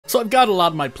So I've got a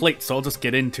lot on my plate, so I'll just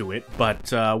get into it,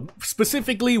 but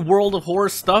specifically World of Horror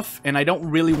stuff, and I don't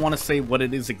really want to say what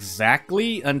it is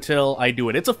exactly until I do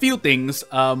it. It's a few things,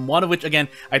 one of which, again,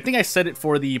 I think I said it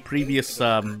for the previous,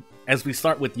 as we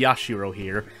start with Yashiro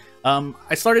here.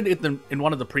 I started it in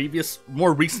one of the previous,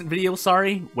 more recent videos,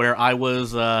 sorry, where I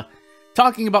was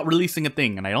talking about releasing a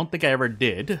thing, and I don't think I ever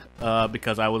did,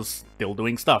 because I was still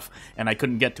doing stuff, and I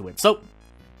couldn't get to it. So,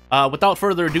 without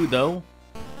further ado, though,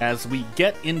 as we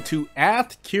get into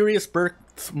Curious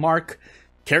Birthmark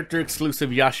character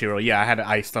exclusive Yashiro. Yeah,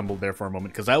 I stumbled there for a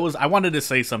moment because I wanted to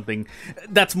say something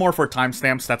that's more for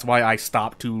timestamps. That's why I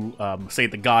stopped to say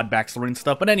the god backstory and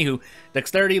stuff. But anywho,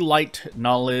 dexterity, light,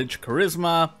 knowledge,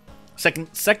 charisma,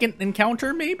 second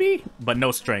encounter maybe, but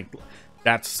no strength.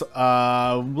 That's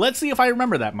let's see if I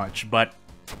remember that much, but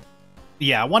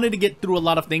yeah, I wanted to get through a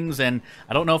lot of things, and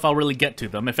I don't know if I'll really get to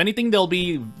them. If anything, they'll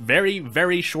be very,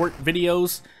 very short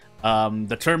videos.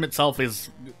 The term itself is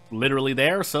literally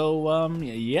there, so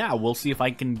yeah, we'll see if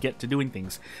I can get to doing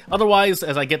things. Otherwise,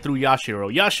 as I get through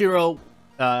Yashiro,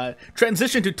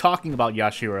 transition to talking about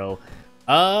Yashiro.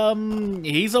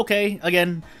 He's okay.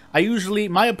 Again,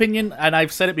 my opinion, and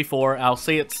I've said it before, I'll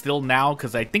say it still now,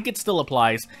 because I think it still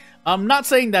applies. I'm not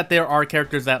saying that there are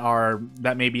characters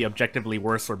that may be objectively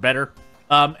worse or better.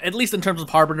 At least in terms of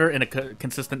Harbinger in a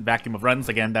consistent vacuum of runs.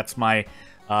 Again, that's my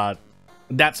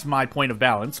point of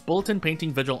balance. Bulletin,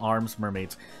 painting, vigil, arms,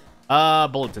 mermaids.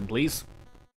 Bulletin, please.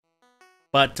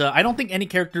 But I don't think any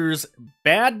character's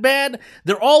bad.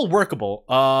 They're all workable.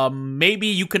 Maybe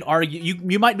you can argue,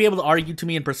 you might be able to argue to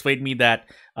me and persuade me that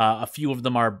a few of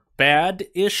them are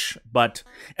bad-ish, but,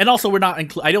 and also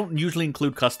I don't usually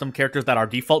include custom characters that are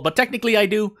default, but technically I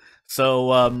do.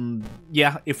 So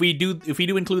yeah, if we do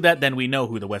include that, then we know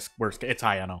who the worst. It's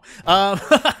Hayano.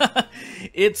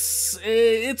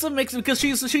 It's a mix because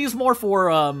she's more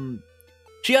for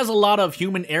she has a lot of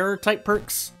human error type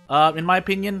perks, in my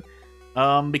opinion.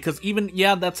 Because even,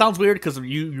 yeah, that sounds weird because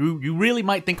you really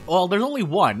might think, well, there's only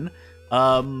one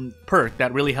perk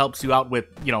that really helps you out with,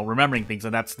 you know, remembering things,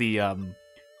 and that's the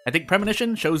I think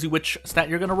premonition shows you which stat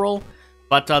you're gonna roll.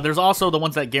 But there's also the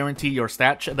ones that guarantee your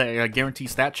guarantee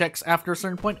stat checks after a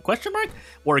certain point, question mark,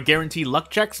 or guarantee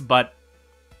luck checks. But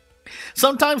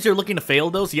sometimes you're looking to fail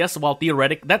those. Yes, while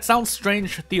theoretic, that sounds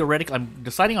strange. Theoretic, I'm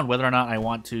deciding on whether or not I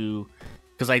want to.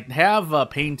 Because I have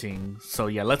painting, so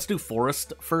yeah, let's do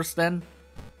forest first then.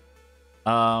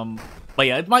 But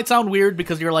yeah, it might sound weird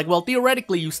because you're like, well,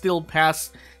 theoretically, you still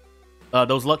pass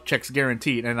those luck checks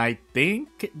guaranteed, and I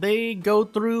think they go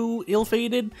through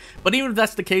ill-fated. But even if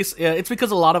that's the case, it's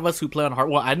because a lot of us who play on hard,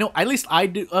 well, I know, at least I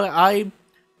do, I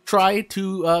try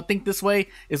to think this way,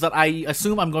 is that I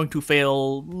assume I'm going to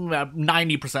fail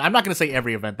 90%. I'm not going to say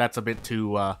every event, that's a bit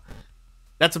too... I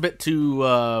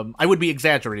would be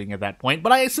exaggerating at that point,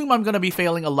 but I assume I'm going to be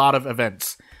failing a lot of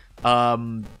events.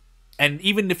 And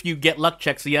even if you get luck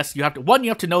checks, yes, you have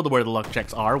to know where the luck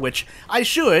checks are, which I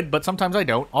should, but sometimes I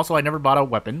don't. Also, I never bought a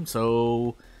weapon,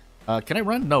 so... can I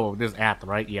run? No, there's at,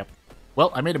 right? Yep.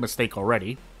 Well, I made a mistake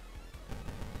already.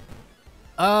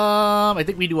 I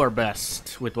think we do our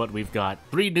best with what we've got.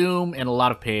 3 doom and a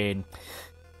lot of pain.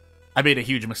 I made a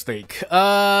huge mistake.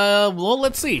 Well,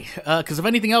 let's see. Because if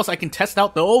anything else, I can test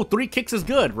out the... Oh, 3 kicks is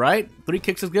good, right? 3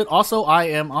 kicks is good. Also, I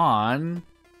am on...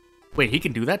 Wait, he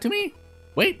can do that to me?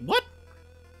 Wait, what?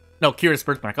 No, Curious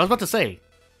Birthmark. I was about to say.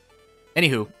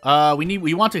 Anywho,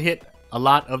 we want to hit a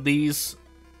lot of these.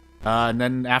 And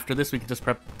then after this, we can just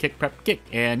prep, kick.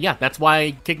 And yeah, that's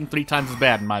why kicking 3 times is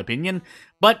bad, in my opinion.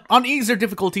 But on easier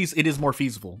difficulties, it is more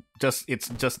feasible. It's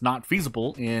just not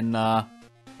feasible in...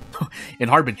 in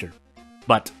Harbinger.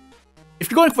 But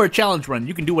if you're going for a challenge run,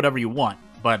 you can do whatever you want.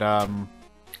 But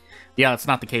yeah, that's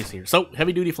not the case here. So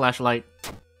heavy duty flashlight.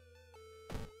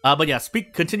 But yeah,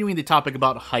 continuing the topic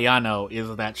about Hayano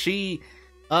is that she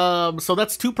so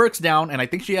that's 2 perks down, and I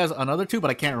think she has another 2,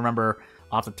 but I can't remember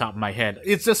off the top of my head.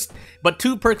 It's just, but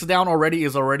 2 perks down already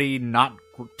is already not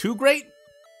too great.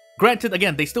 Granted,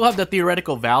 again, they still have the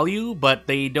theoretical value, but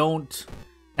they don't.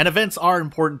 And events are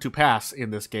important to pass in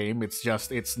this game. It's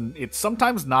just, it's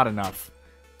sometimes not enough.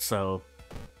 So,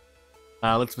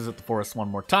 let's visit the forest one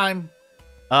more time.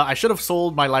 I should have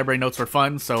sold my library notes for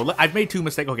fun, so I've made 2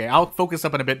 mistakes. Okay, I'll focus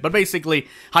up in a bit. But basically,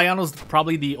 Hayano's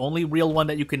probably the only real one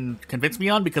that you can convince me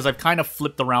on, because I've kind of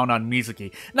flipped around on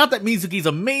Mizuki. Not that Mizuki's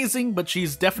amazing, but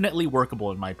she's definitely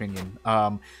workable in my opinion,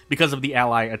 because of the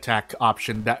ally attack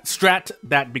option, that strat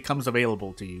that becomes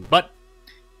available to you. But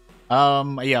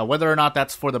yeah, whether or not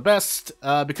that's for the best,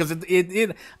 because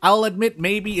I'll admit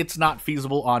maybe it's not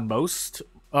feasible on most,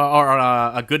 or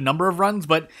a good number of runs,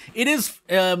 but it is,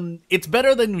 it's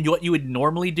better than what you would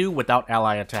normally do without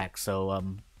ally attack,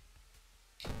 so,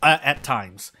 at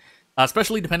times.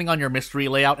 Especially depending on your mystery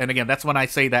layout, and again, that's when I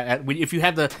say that if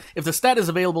the stat is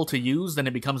available to use, then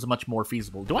it becomes much more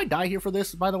feasible. Do I die here for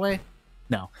this, by the way?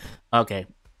 No. Okay.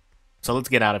 So let's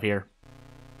get out of here.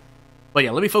 But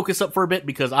yeah, let me focus up for a bit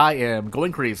because I am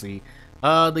going crazy.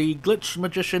 The Glitch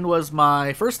Magician was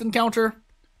my first encounter,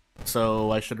 so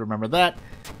I should remember that.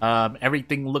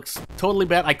 Everything looks totally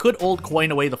bad. I could old coin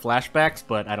away the flashbacks,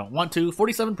 but I don't want to.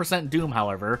 47% Doom,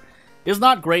 however, is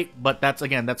not great, but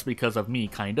that's because of me,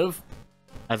 kind of.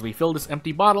 As we fill this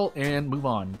empty bottle and move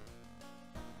on.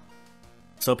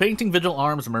 So, painting, vigil,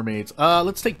 arms, mermaids.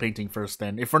 Let's take painting first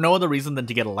then. If for no other reason than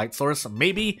to get a light source,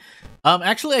 maybe.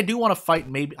 Actually, I do want to fight,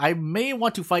 I may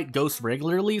want to fight ghosts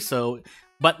regularly, so...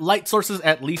 But light sources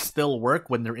at least still work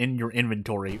when they're in your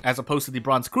inventory, as opposed to the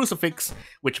bronze crucifix,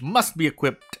 which must be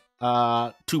equipped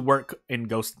to work in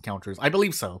ghost encounters. I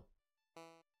believe so.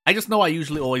 I just know I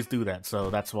usually always do that,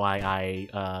 so that's why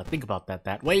I think about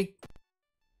that way.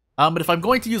 But if I'm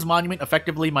going to use Monument,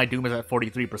 effectively my Doom is at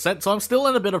 43%, so I'm still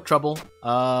in a bit of trouble.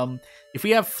 If we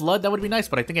have Flood, that would be nice,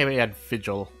 but I think I may add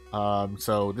Vigil.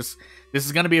 So this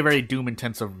is going to be a very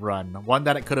Doom-intensive run. One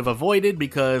that I could have avoided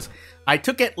because I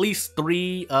took at least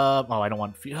 3... oh, I don't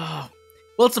want... well,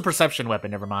 it's a perception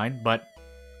weapon, never mind, but...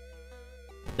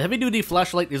 The heavy-duty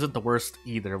flashlight isn't the worst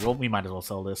either. Well, we might as well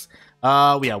sell this.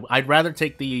 Yeah, I'd rather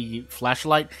take the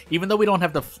flashlight, even though we don't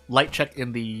have the light check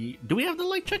in the... Do we have the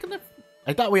light check in the...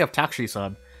 I thought we have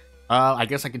Takshi-san. I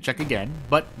guess I can check again.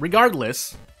 But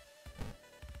regardless,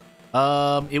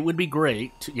 it would be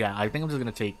great. Yeah, I think I'm just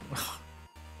gonna take...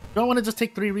 Do I want to just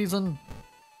take 3 reason?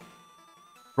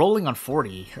 Rolling on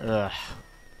 40. Ugh.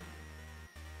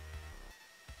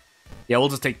 Yeah, we'll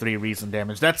just take 3 reason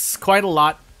damage. That's quite a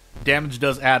lot. Damage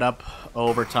does add up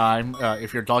over time.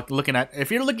 If you're looking at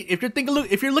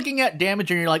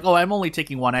damage and you're like, oh, I'm only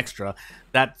taking 1 extra,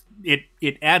 that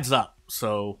it adds up.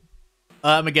 So,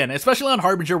 again, especially on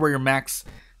Harbinger where your max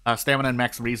stamina and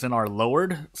max reason are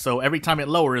lowered. So every time it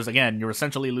lowers, again, you're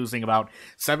essentially losing about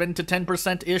 7 to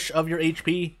 10% ish of your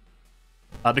HP.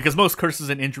 Because most curses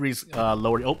and injuries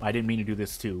lower. Oh, I didn't mean to do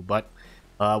this too, but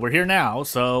we're here now,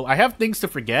 so I have things to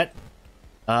forget.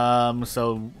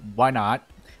 So why not?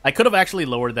 I could have actually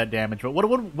lowered that damage, but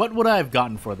what would I have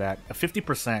gotten for that? A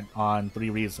 50% on 3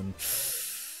 reason.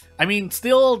 I mean,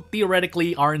 still,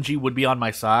 theoretically, RNG would be on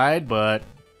my side, but...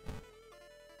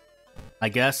 I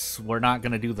guess we're not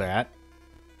gonna do that.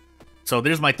 So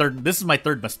this is my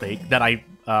third mistake that I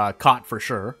caught for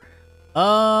sure.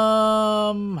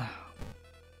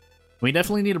 We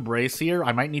definitely need a brace here.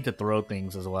 I might need to throw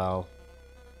things as well.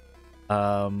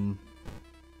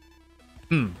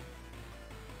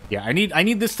 Yeah, I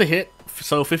need this to hit,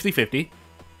 so 50-50.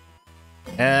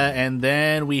 And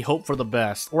then we hope for the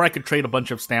best. Or I could trade a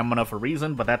bunch of stamina for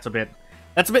reason, but that's a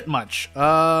bit much.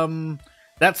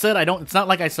 That said, it's not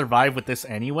like I survive with this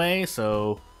anyway,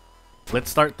 so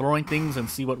let's start throwing things and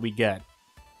see what we get.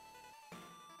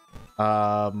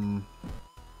 Yeah,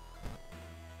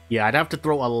 I'd have to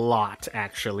throw a lot,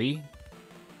 actually.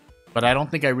 But I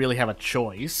don't think I really have a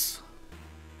choice.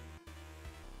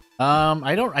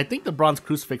 I think the bronze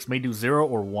crucifix may do 0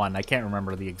 or 1. I can't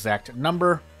remember the exact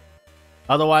number.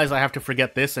 Otherwise, I have to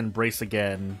forget this and brace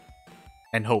again.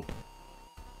 And hope.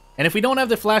 And if we don't have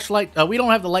the flashlight, we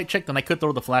don't have the light check, then I could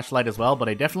throw the flashlight as well, but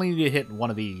I definitely need to hit one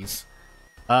of these.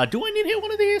 Do I need to hit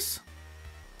one of these?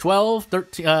 12,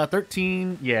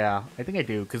 13, yeah, I think I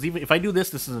do, because even if I do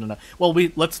this isn't enough. Well,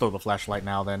 let's throw the flashlight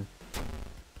now, then.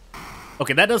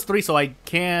 Okay, that does 3, so I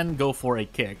can go for a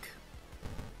kick.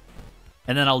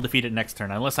 And then I'll defeat it next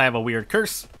turn, unless I have a weird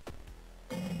curse.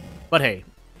 But hey.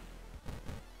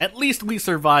 At least we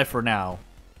survive for now.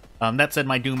 That said,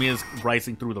 my Doom is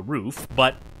rising through the roof,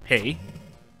 but hey.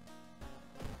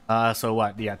 So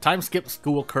what? Yeah, time skip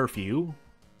school curfew.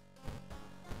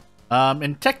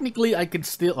 And technically I could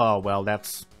still... Oh, well,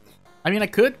 that's... I mean, I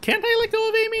could. Can't I let go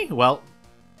of Amy? Well,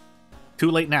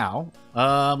 too late now.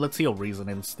 Let's heal Reason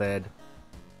instead.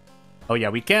 Oh yeah,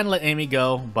 we can let Amy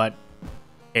go, but...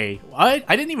 Hey, I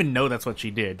didn't even know that's what she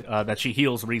did, that she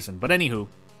heals Reason. But anywho,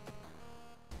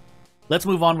 let's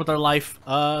move on with our life.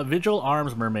 Vigil,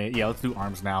 arms, mermaid. Yeah, let's do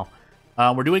arms now.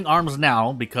 We're doing arms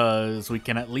now because we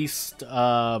can at least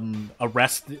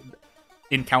arrest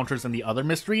encounters in the other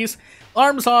mysteries.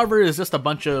 Arms, however, is just a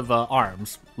bunch of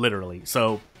arms, literally.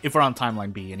 So, if we're on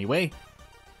Timeline B anyway.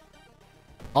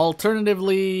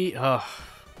 Alternatively,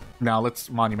 now let's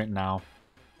Monument now.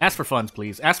 Ask for funds,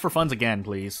 please. Ask for funds again,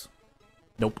 please.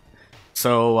 Nope.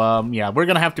 So, yeah, we're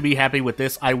gonna have to be happy with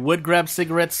this. I would grab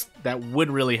cigarettes. That would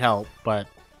really help, but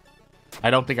I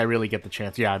don't think I really get the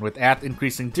chance. Yeah, and with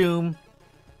increasing Doom,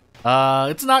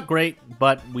 It's not great,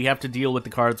 but we have to deal with the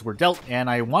cards we're dealt, and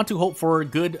I want to hope for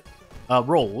good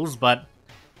rolls, but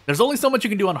there's only so much you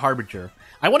can do on Harbinger.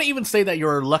 I want to even say that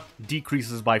your luck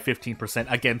decreases by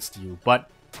 15% against you, but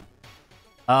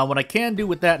what I can do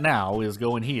with that now is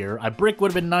go in here. A brick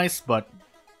would have been nice, but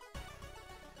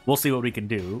we'll see what we can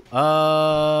do.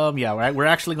 Yeah, we're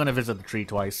actually going to visit the tree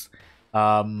twice.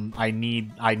 I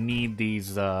need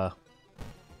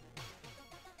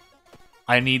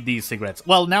these cigarettes.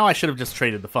 Well, now I should have just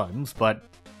traded the funds, but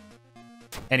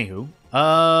anywho,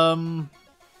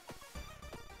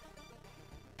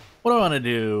 what do I want to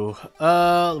do?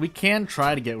 We can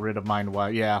try to get rid of Mind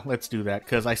Wipe. Yeah, let's do that,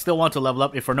 because I still want to level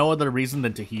up, if for no other reason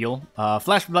than to heal.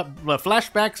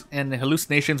 Flashbacks and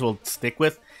hallucinations will stick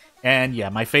with, and yeah,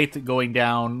 my faith going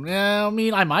down, I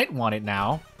mean, I might want it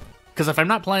now, because if I'm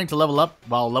not planning to level up,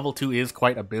 while level 2 is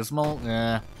quite abysmal,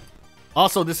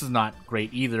 Also, this is not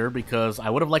great either, because I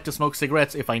would have liked to smoke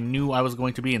cigarettes if I knew I was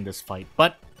going to be in this fight,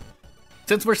 but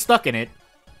since we're stuck in it,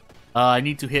 I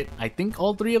need to hit, I think,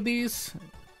 all 3 of these.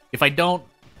 If I don't,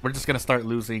 we're just going to start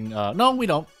losing. No, we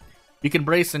don't. You can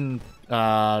brace and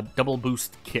double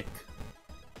boost kick.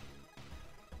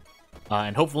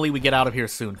 And hopefully we get out of here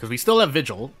soon, because we still have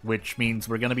Vigil, which means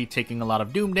we're going to be taking a lot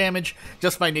of Doom damage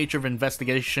just by nature of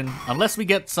investigation, unless we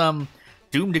get some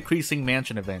Doom decreasing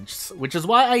Mansion events, which is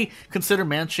why I consider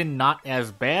Mansion not as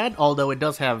bad, although it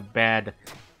does have bad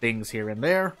things here and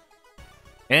there.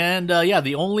 And yeah,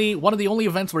 one of the only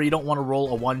events where you don't want to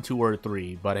roll a 1, 2, or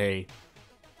 3, but hey.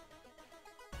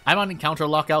 I'm on encounter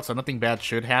lockout, so nothing bad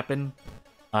should happen.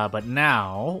 But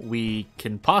now we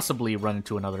can possibly run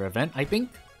into another event, I think.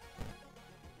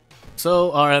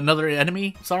 So, or another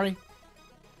enemy, sorry.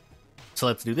 So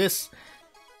let's do this.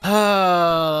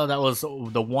 That was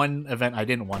the one event I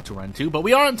didn't want to run to, but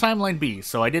we are on timeline B,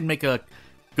 so I did make a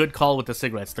good call with the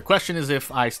cigarettes. The question is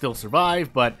if I still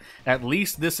survive, but at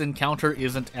least this encounter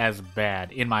isn't as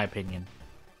bad, in my opinion.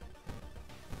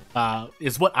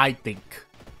 Is what I think.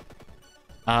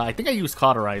 I think I used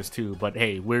Cauterize too, but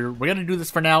hey, we're gonna do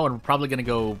this for now, and we're probably gonna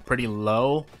go pretty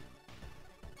low.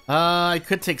 I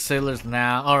could take Sailors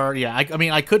now, or yeah, I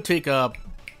mean, I could take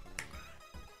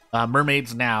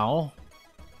Mermaids now.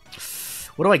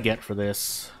 What do I get for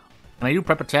this? Can I do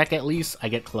Prep Attack at least? I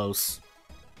get close.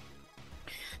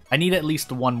 I need at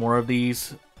least 1 more of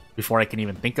these before I can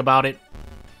even think about it.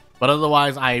 But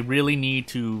otherwise, I really need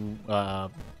to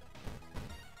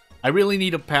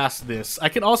pass this. I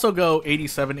can also go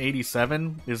 87,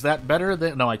 87. Is that better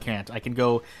than... No, I can't. I can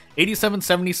go 87,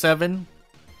 77,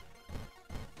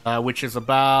 which is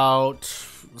about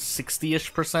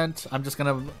 60-ish%. I'm just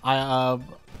gonna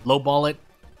lowball it.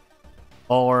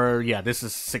 Or, yeah, this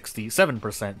is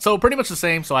 67%. So, pretty much the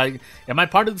same. So, am I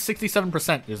part of the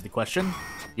 67% is the question.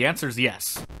 The answer is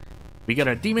yes. We got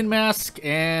a Demon Mask,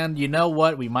 and you know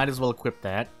what? We might as well equip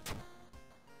that.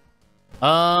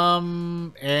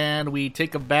 And we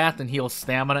take a bath and heal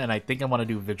stamina, and I think I want to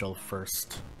do Vigil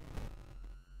first.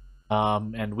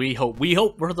 And we hope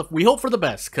for the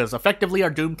best, because effectively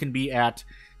our Doom can be at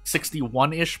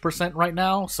 61-ish% right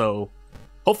now, so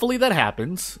hopefully that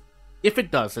happens. If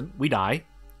it doesn't, we die.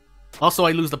 Also,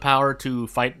 I lose the power to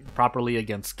fight properly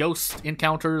against ghost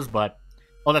encounters, but...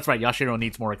 Oh, that's right, Yashiro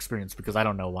needs more experience, because I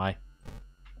don't know why.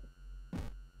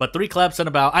 But 3 claps and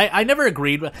about... I never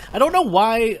agreed, but I don't know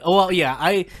why... Well, yeah,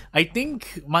 I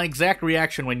think my exact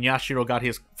reaction when Yashiro got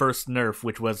his first nerf,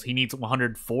 which was he needs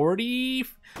 440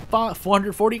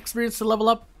 experience to level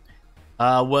up,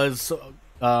 was...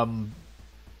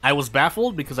 I was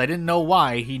baffled, because I didn't know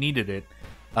why he needed it.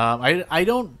 I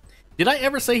don't... Did I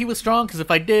ever say he was strong? Because if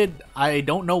I did, I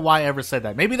don't know why I ever said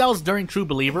that. Maybe that was during True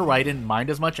Believer, where I didn't mind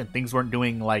as much and things weren't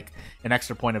doing, like, an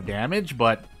extra point of damage,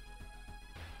 but...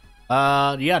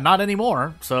 yeah, not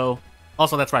anymore, so...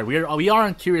 Also, that's right, we are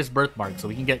on Curious Birthmark, so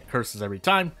we can get curses every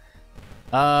time.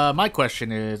 My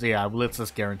question is, yeah, let's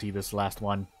just guarantee this last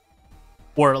one.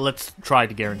 Or let's try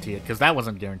to guarantee it, because that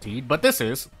wasn't guaranteed, but this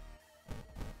is.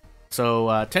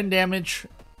 So, 10 damage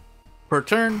per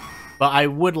turn, but I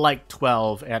would like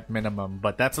 12 at minimum,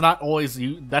 but that's not always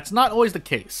the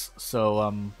case.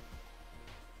 So,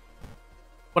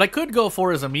 what I could go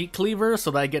for is a Meat Cleaver, so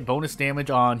that I get bonus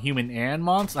damage on human and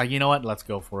mons. You know what? Let's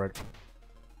go for it.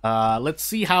 Let's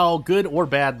see how good or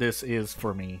bad this is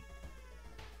for me.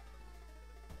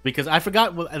 Because I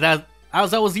forgot that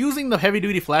as I was using the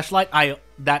heavy-duty flashlight,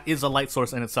 that is a light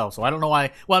source in itself, so I don't know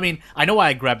why... Well, I mean, I know why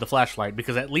I grabbed the flashlight,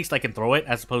 because at least I can throw it,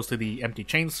 as opposed to the empty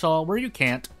chainsaw, where you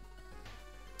can't.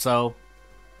 So...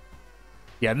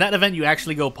 Yeah, in that event, you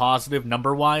actually go positive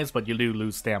number-wise, but you do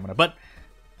lose stamina. But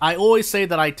I always say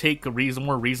that I take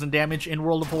more reason damage in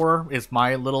World of Horror, is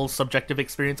my little subjective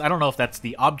experience. I don't know if that's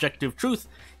the objective truth,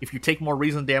 if you take more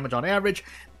reason damage on average.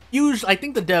 Usually, I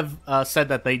think the dev said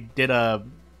that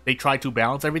they tried to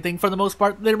balance everything for the most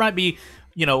part. There might be,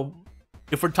 you know,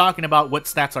 if we're talking about what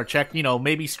stats are checked, you know,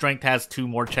 maybe strength has 2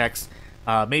 more checks.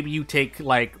 Maybe you take,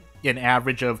 like, an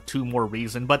average of 2 more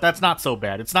reason, but that's not so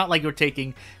bad. It's not like you're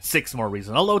taking 6 more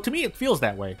reason, although to me it feels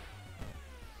that way.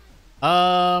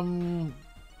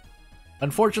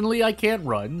 Unfortunately, I can't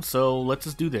run, so let's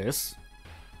just do this.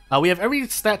 We have every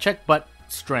stat check but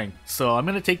strength, so I'm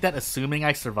going to take that assuming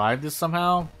I survive this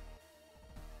somehow.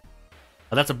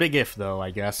 That's a big if, though,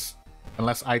 I guess.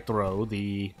 Unless I throw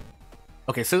the...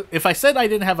 Okay, so if I said I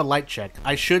didn't have a light check,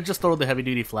 I should just throw the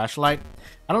heavy-duty flashlight.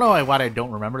 I don't know why I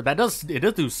don't remember. It does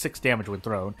do 6 damage when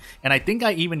thrown, and I think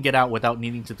I even get out without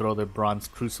needing to throw the bronze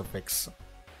crucifix.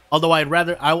 Although I'd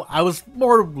rather... I was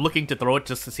more looking to throw it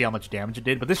just to see how much damage it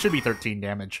did, but this should be 13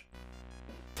 damage.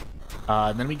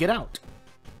 And then we get out.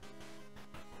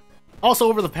 Also,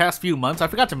 over the past few months, I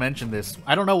forgot to mention this.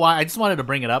 I don't know why, I just wanted to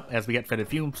bring it up as we get fetid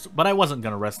fumes, but I wasn't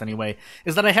going to rest anyway,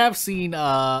 is that I have seen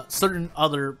certain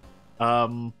other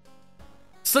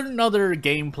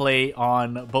gameplay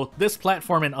on both this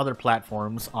platform and other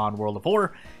platforms on World of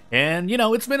Horror, and, you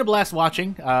know, it's been a blast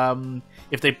watching.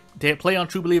 If they play on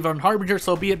True Believer and Harbinger,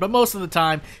 so be it, but most of the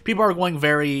time, people are going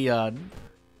very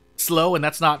slow, and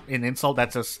that's not an insult,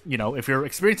 that's just, you know, if you're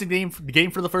experiencing the game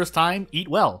for the first time, eat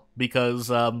well,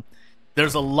 because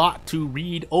there's a lot to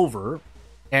read over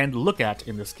and look at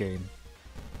in this game.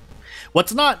 Where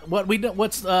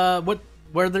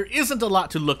there isn't a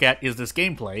lot to look at is this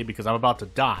gameplay, because I'm about to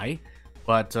die,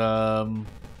 but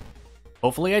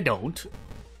hopefully I don't.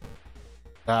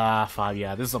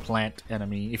 Yeah, this is a plant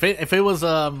enemy. If it was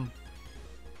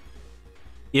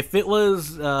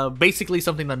basically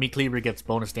something that Meat Cleaver gets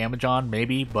bonus damage on,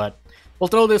 maybe, but we'll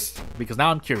throw this because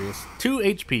now I'm curious. 2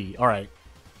 HP, alright.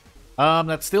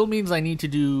 That still means I need to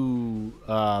do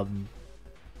a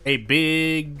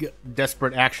big,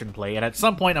 desperate action play, and at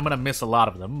some point I'm going to miss a lot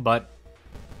of them, but...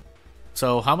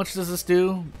 So, how much does this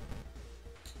do?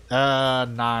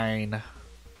 9.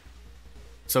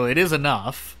 So it is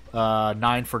enough.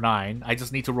 9 for 9. I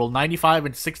just need to roll 95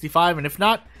 and 65, and if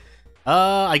not,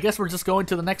 I guess we're just going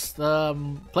to the next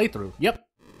playthrough. Yep.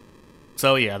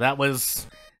 So yeah, that was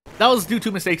due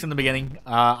to mistakes in the beginning.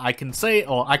 I can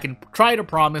try to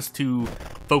promise to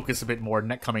focus a bit more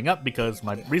coming up, because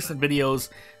my recent videos,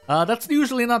 that's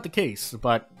usually not the case,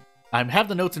 but I have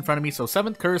the notes in front of me. So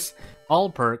 7th Curse, all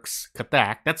perks,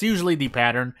 Kathak. That's usually the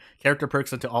pattern. Character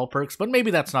perks into all perks, but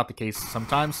maybe that's not the case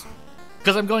sometimes,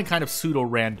 because I'm going kind of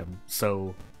pseudo-random.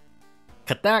 So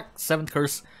Kathak, 7th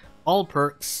Curse, all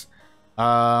perks,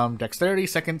 Dexterity,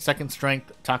 second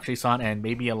Strength, Takshi-san, and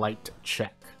maybe a light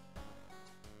check.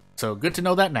 So good to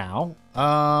know that now.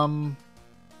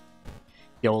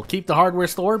 Yeah, we'll keep the hardware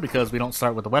store because we don't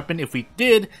start with a weapon. If we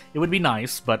did, it would be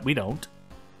nice, but we don't.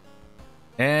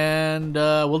 And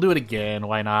we'll do it again,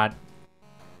 why not?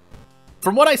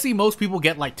 From what I see, most people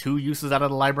get like 2 uses out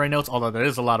of the library notes, although there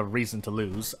is a lot of reason to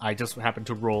lose. I just happen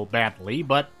to roll badly,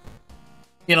 but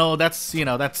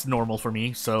that's normal for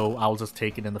me, so I'll just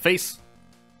take it in the face.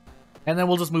 And then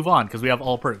we'll just move on, because we have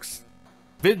all perks.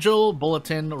 Vigil,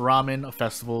 Bulletin, Ramen,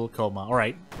 Festival, Coma.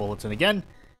 Alright, Bulletin again.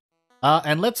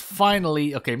 And let's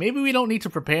finally... Okay, maybe we don't need to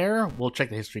prepare. We'll check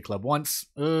the History Club once.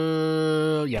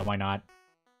 Yeah, why not?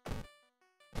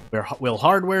 We'll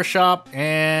hardware shop,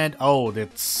 and... Oh,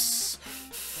 that's...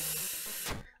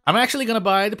 I'm actually gonna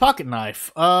buy the pocket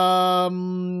knife.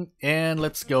 And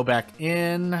let's go back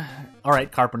in.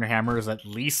 Alright, Carpenter Hammer is at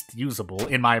least usable,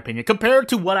 in my opinion. Compared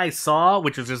to what I saw,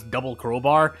 which is just double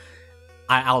crowbar,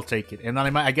 I'll take it. And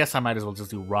then I guess I might as well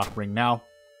just do Rock Ring now.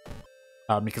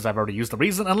 Because I've already used the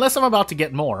reason, unless I'm about to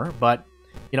get more, but...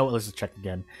 You know what, let's just check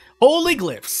again. Holy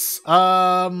Glyphs!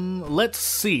 Let's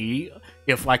see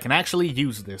if I can actually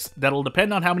use this. That'll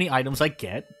depend on how many items I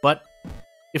get, but...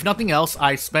 If nothing else,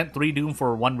 I spent 3 Doom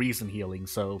for 1 reason healing,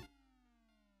 so...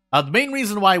 the main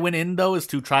reason why I went in, though, is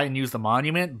to try and use the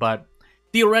monument, but...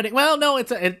 Theoretically... Well, no,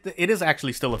 it is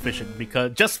actually still efficient,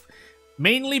 because...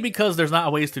 Mainly because there's not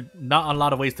a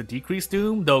lot of ways to decrease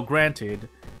Doom, though granted...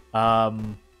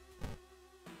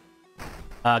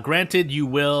 Granted, you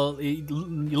will...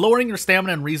 Lowering your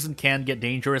stamina and reason can get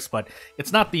dangerous, but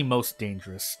it's not the most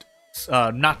dangerous.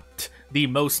 Not the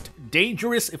most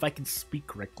dangerous, if I can speak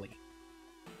correctly.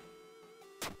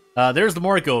 There's the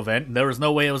Moriko event. There was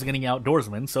no way I was getting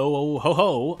Outdoorsman, so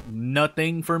ho-ho,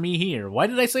 nothing for me here. Why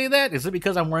did I say that? Is it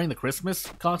because I'm wearing the Christmas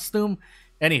costume?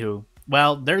 Anywho,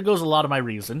 well, there goes a lot of my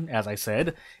reason, as I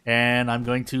said, and I'm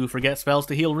going to forget spells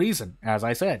to heal reason, as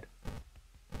I said.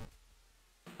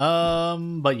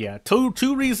 But yeah,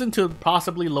 two reason to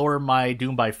possibly lower my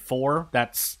Doom by 4.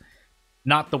 That's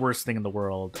not the worst thing in the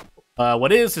world.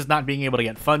 What is not being able to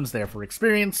get funds there for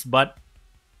experience, but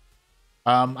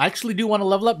I actually do want to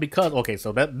level up because, okay,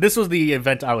 so this was the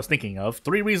event I was thinking of.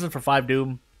 3 reason for 5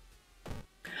 Doom.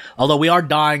 Although we are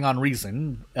dying on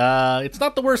reason, it's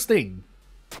not the worst thing.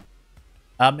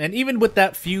 And even with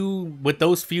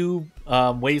those few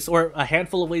ways, or a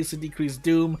handful of ways to decrease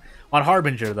Doom, on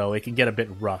Harbinger, though, it can get a bit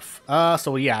rough.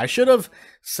 So yeah, I should have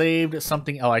saved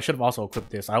something. Oh, I should have also equipped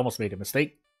this. I almost made a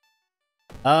mistake.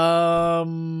 Now,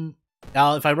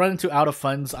 if I run into out of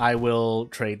funds, I will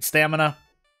trade stamina.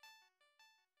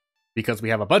 Because we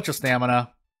have a bunch of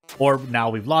stamina. Or now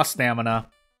we've lost stamina.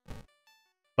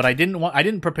 But I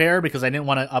didn't prepare because I didn't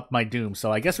want to up my Doom.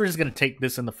 So I guess we're just going to take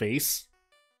this in the face.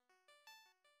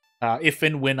 If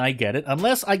and when I get it.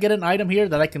 Unless I get an item here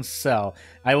that I can sell.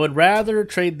 I would rather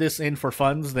trade this in for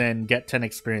funds than get 10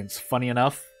 experience. Funny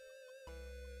enough.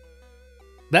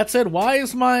 That said, why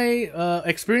is my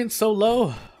experience so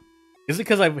low? Is it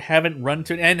because I haven't run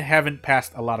to and haven't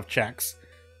passed a lot of checks?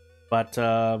 But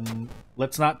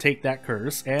let's not take that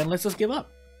curse and let's just give up.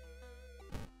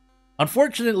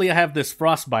 Unfortunately, I have this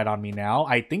frostbite on me now.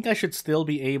 I think I should still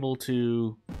be able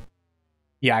to...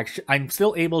 Yeah, I'm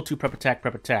still able to prep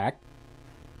attack.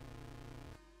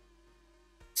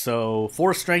 So,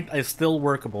 4 strength is still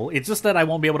workable. It's just that I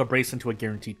won't be able to brace into a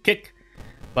guaranteed kick.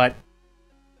 But,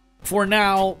 for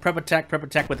now, prep attack with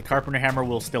the Carpenter Hammer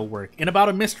will still work. In about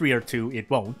a mystery or two, it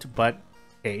won't, but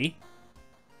hey.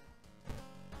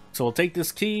 So we'll take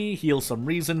this key, heal some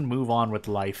reason, move on with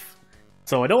life.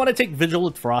 So I don't want to take Vigil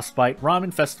with Frostbite,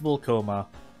 Ramen Festival, Coma.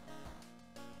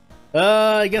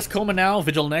 I guess Coma now,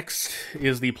 Vigil next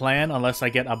is the plan, unless I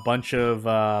get a bunch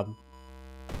of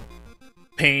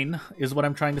pain, is what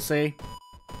I'm trying to say.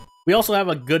 We also have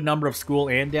a good number of school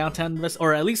and downtown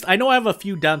or at least I know I have a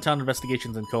few downtown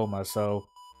investigations in Coma, so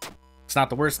it's not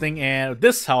the worst thing. And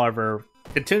this, however,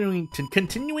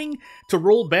 continuing to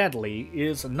roll badly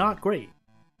is not great.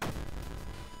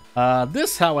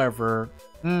 This, however,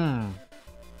 can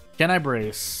I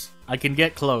brace? I can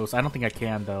get close. I don't think I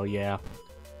can though. Yeah.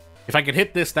 If I could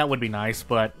hit this, that would be nice,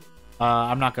 but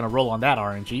I'm not going to roll on that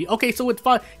RNG. Okay, so with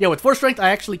 4 strength,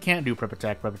 I actually can't do prep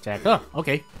attack. Oh,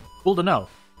 okay. Cool to know.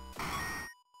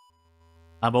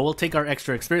 But we'll take our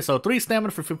extra experience. So 3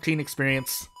 stamina for 15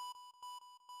 experience.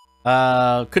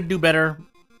 Could do better.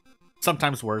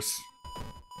 Sometimes worse.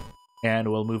 And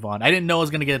we'll move on. I didn't know I was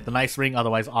going to get the nice ring,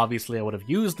 otherwise, obviously, I would have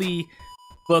used the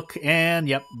book. And,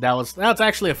 yep, that's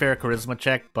actually a fair charisma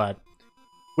check, but...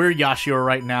 We're Yashiro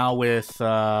right now with,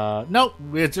 no,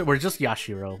 we're just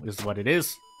Yashiro is what it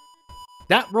is.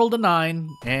 That rolled a 9,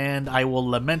 and I will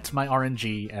lament my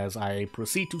RNG as I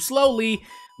proceed to slowly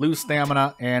lose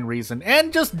stamina and reason,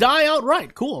 and just die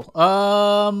outright. Cool.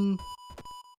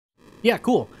 Yeah,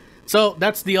 cool. So,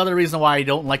 that's the other reason why I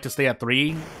don't like to stay at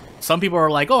 3. Some people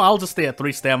are like, oh, I'll just stay at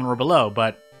 3 stamina or below,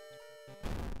 but...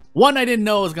 One, I didn't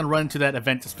know I was going to run into that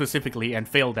event specifically and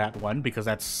fail that one, because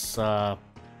that's,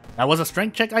 that was a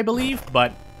strength check, I believe,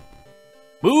 but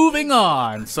moving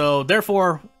on. So,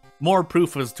 therefore, more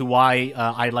proof as to why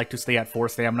I like to stay at 4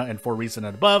 stamina and 4 reason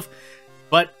and above.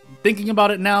 But thinking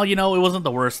about it now, you know, it wasn't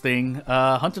the worst thing.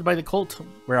 Hunted by the cult?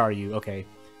 Where are you? Okay.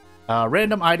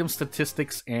 Random item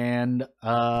statistics and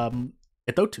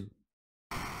Itotu.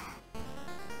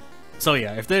 So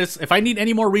yeah, if I need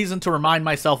any more reason to remind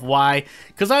myself why,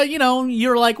 because you know,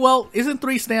 you're like, well, isn't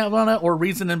 3 stamina or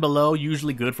reason and below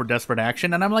usually good for desperate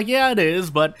action? And I'm like, yeah, it is,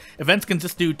 but events can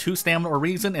just do 2 stamina or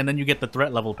reason, and then you get the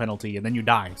threat level penalty, and then you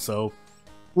die. So,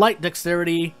 light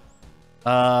dexterity,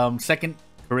 2nd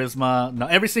charisma, no,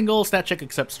 every single stat check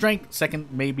except strength,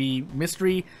 2nd maybe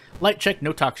mystery, light check,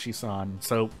 no Takshisan.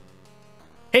 So,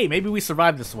 hey, maybe we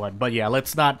survived this one, but yeah,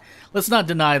 let's not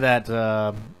deny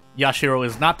that. Yashiro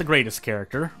is not the greatest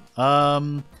character.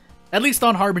 At least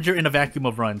on Harbinger in a vacuum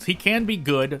of runs. He can be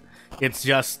good. It's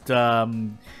just,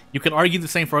 you can argue the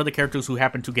same for other characters who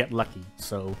happen to get lucky,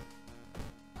 so...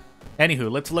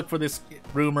 Anywho, let's look for this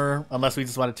rumor, unless we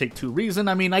just want to take 2 reason.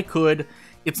 I mean, I could.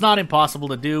 It's not impossible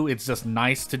to do, it's just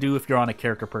nice to do if you're on a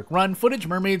character perk run. Footage,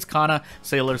 Mermaids, Kana,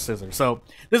 Sailor, Scissor. So,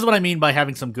 this is what I mean by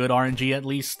having some good RNG at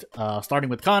least, starting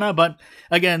with Kana, but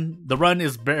again, the run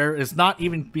is not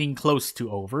even being close to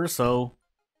over, so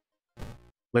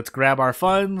let's grab our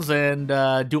funds and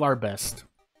do our best.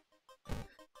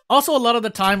 Also, a lot of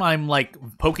the time I'm like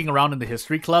poking around in the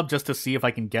history club just to see if I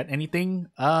can get anything.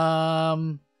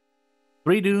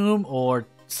 3 Doom or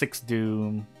 6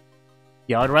 Doom.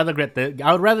 Yeah, I would rather get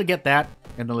that,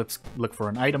 and then let's look for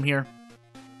an item here.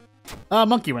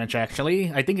 Monkey Wrench,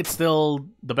 actually. I think it's still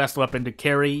the best weapon to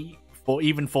carry or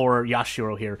even for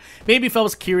Yashiro here. Maybe if I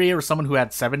was Kiria or someone who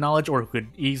had 7 knowledge or who could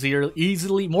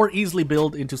more easily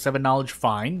build into 7 knowledge,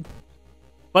 fine.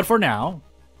 But for now,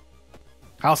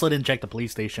 I also didn't check the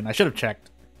police station. I should have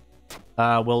checked.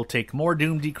 We'll take more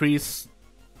Doom decrease.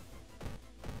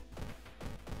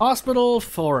 Hospital,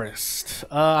 Forest.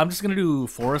 I'm just gonna do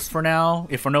Forest for now,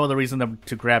 if for no other reason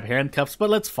to grab handcuffs, but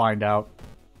let's find out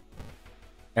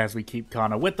as we keep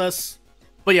Kana with us.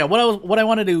 But yeah, what I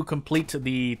want to complete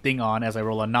the thing on as I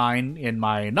roll a 9 in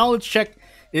my knowledge check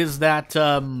is that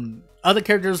other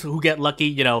characters who get lucky,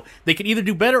 you know, they can either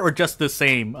do better or just the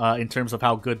same in terms of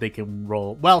how good they can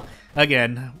roll. Well,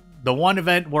 again, the one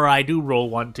event where I do roll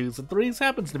 1, 2s, and 3s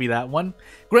happens to be that one.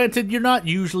 Granted, you're not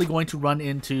usually going to run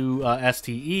into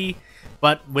STE,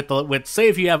 but with say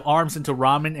if you have arms into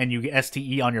ramen and you get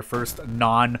STE on your first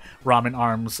non-ramen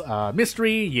arms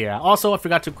mystery, yeah. Also, I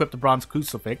forgot to equip the bronze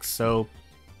crucifix, so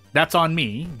that's on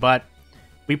me. But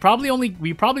we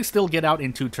probably still get out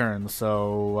in 2 turns,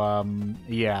 so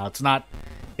yeah, it's not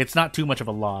too much of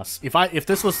a loss. If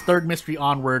this was 3rd mystery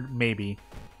onward, maybe.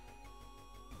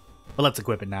 But let's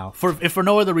equip it now. If for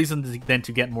no other reason than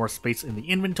to get more space in the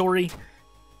inventory.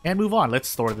 And move on. Let's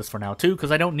store this for now too,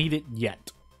 because I don't need it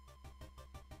yet.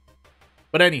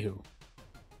 But anywho.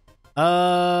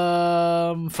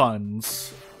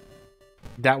 Funds.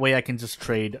 That way I can just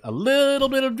trade a little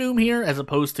bit of Doom here, as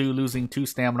opposed to losing 2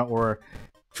 stamina or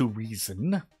 2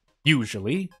 reason.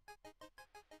 Usually.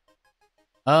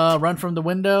 Run from the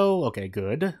window. Okay,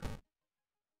 good.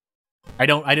 I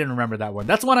didn't remember that one.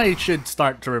 That's one I should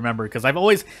start to remember, because I've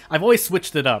always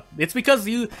switched it up. It's because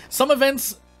some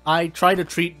events I try to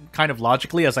treat kind of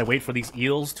logically as I wait for these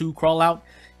eels to crawl out.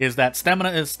 Is that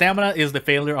stamina is the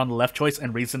failure on the left choice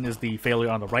and reason is the failure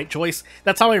on the right choice.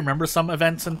 That's how I remember some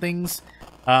events and things.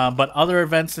 But other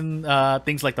events and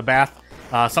things like the bath,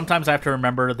 sometimes I have to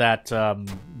remember that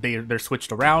they're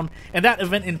switched around. And that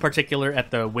event in particular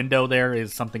at the window there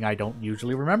is something I don't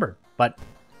usually remember. But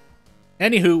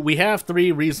anywho, we have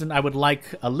 3 reason. I would like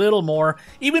a little more.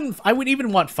 I would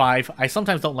even want 5. I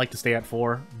sometimes don't like to stay at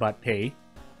 4, but hey.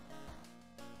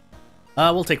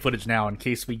 We'll take footage now in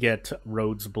case we get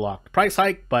roads blocked. Price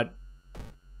hike, but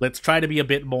let's try to be a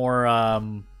bit more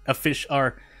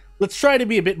let's try to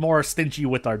be a bit more stingy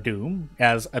with our Doom,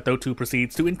 as Athotu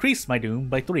proceeds to increase my Doom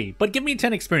by 3. But give me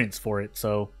 10 experience for it,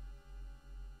 so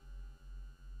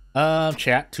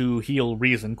chat to heal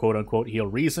reason, quote unquote heal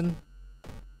reason.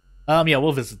 Yeah,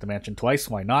 we'll visit the mansion twice,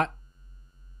 why not?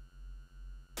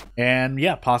 And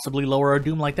yeah, possibly lower our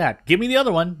Doom like that. Give me the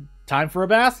other one. Time for a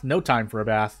bath? No time for a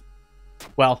bath.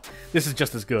 Well, this is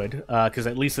just as good, because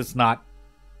at least it's not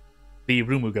the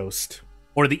Rumu Ghost.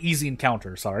 Or the easy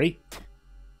encounter, sorry.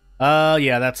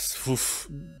 Yeah, that's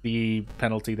the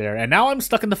penalty there. And now I'm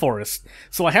stuck in the forest.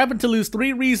 So I happen to lose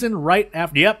 3 reason right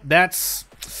after. Yep,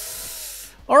 that's...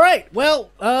 Alright,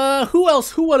 well,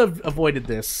 who would have avoided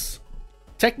this?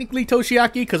 Technically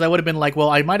Toshiaki, because I would have been like, well,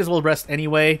 I might as well rest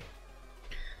anyway.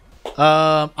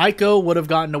 Aiko would have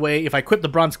gotten away if I equipped the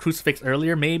bronze crucifix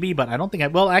earlier, maybe, but I don't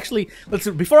think well, actually,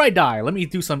 before I die, let me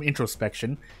do some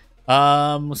introspection.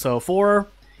 So 4.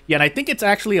 Yeah, and I think it's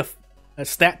actually a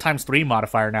stat times 3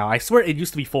 modifier now. I swear it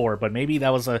used to be 4, but maybe that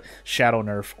was a shadow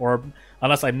nerf, or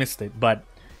unless I missed it. But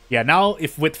yeah, now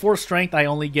if with 4 strength I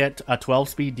only get a 12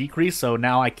 speed decrease, so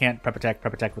now I can't prep attack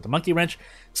with the monkey wrench.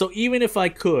 So even if I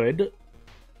could,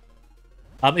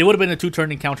 it would have been a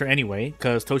 2-turn encounter anyway,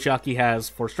 because Toshiaki has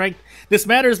 4 strength. This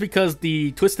matters because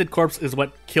the Twisted Corpse is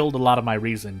what killed a lot of my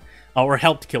reason, or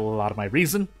helped kill a lot of my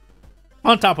reason,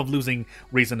 on top of losing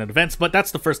reason and events, but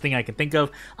that's the first thing I can think of.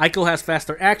 Aiko has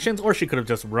faster actions, or she could have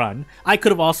just run. I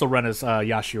could have also run as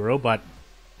Yashiro, but,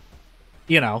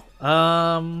 you know,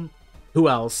 who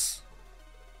else?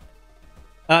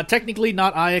 Technically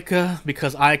not Ayaka,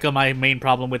 because Ayaka, my main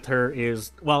problem with her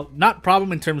is, well, not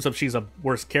problem in terms of she's a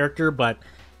worse character, but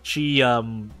she,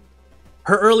 her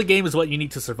early game is what you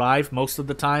need to survive most of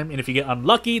the time, and if you get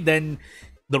unlucky, then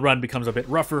the run becomes a bit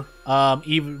rougher,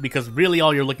 even because really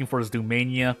all you're looking for is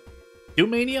Doomania.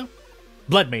 Doomania?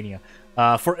 Bloodmania.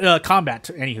 For combat,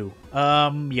 anywho.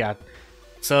 Yeah.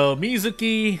 So,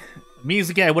 Mizuki,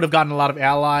 I would have gotten a lot of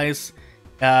allies.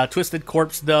 Twisted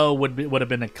Corpse, though, would have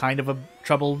been a kind of a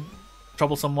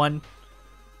troublesome one.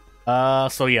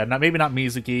 So yeah, maybe not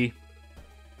Mizuki.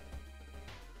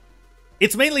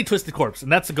 It's mainly Twisted Corpse,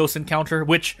 and that's a ghost encounter,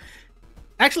 which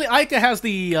actually Aika has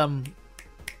the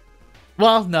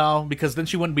well, no, because then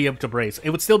she wouldn't be able to brace. It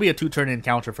would still be a 2-turn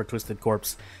encounter for Twisted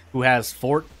Corpse, who has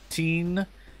 14,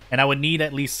 and I would need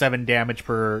at least 7 damage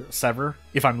per sever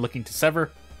if I'm looking to sever.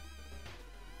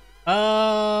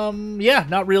 Yeah,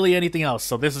 not really anything else,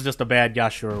 so this is just a bad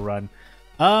Yashiro run.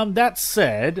 That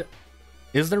said,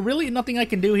 Is there really nothing I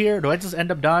can do here? Do I just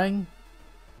end up dying?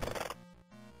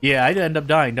 Yeah, I end up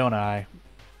dying, don't I?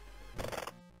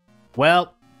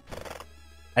 Well,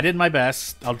 I did my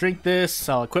best. I'll drink this.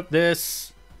 I'll equip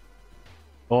this.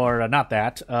 Or not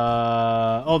that.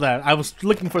 Oh, that. I was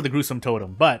looking for the gruesome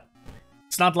totem, but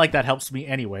it's not like that helps me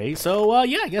anyway. So,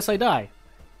 yeah, I guess I die.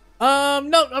 No,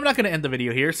 I'm not going to end the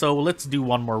video here. So let's do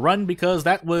one more run because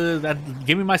that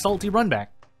gave me my salty run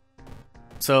back.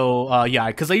 So, yeah,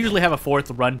 because I usually have a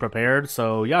 4th run prepared.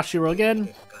 So, Yashiro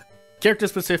again. Character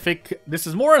specific. This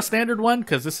is more a standard one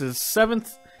because this is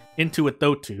 7th into a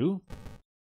Thotu.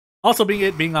 Also,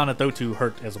 being on a Thotu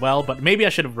hurt as well, but maybe I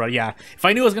should have run. Yeah, if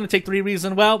I knew I was going to take 3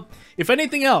 reason, well, if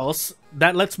anything else,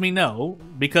 that lets me know,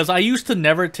 because I used to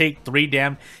never take 3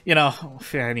 damn, you know,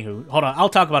 anywho, hold on, I'll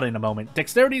talk about it in a moment.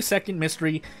 Dexterity, 2nd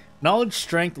mystery, knowledge,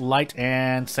 strength, light,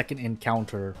 and 2nd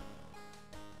encounter.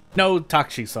 No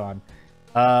Takshi-san.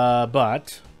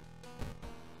 But,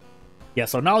 yeah,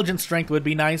 so knowledge and strength would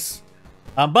be nice.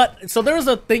 But, so there was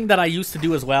a thing that I used to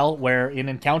do as well, where in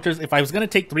encounters, if I was going to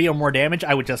take 3 or more damage,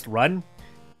 I would just run.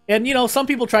 And, you know, some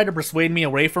people try to persuade me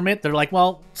away from it. They're like,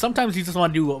 well, sometimes you just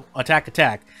want to do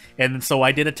attack. And so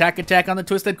I did attack on the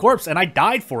Twisted Corpse, and I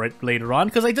died for it later on,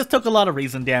 because I just took a lot of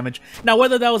reason damage. Now,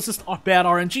 whether that was just bad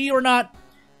RNG or not,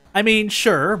 I mean,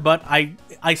 sure, but I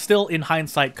still, in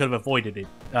hindsight, could have avoided it.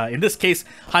 In this case,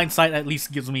 hindsight at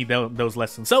least gives me those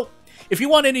lessons. So, if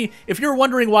you're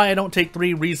wondering why I don't take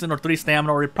 3 reason or 3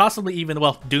 stamina, or possibly even,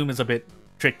 well, Doom is a bit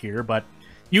trickier, but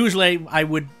usually I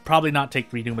would probably not take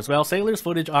 3 Doom as well. Sailor's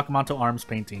footage, Akamanto arms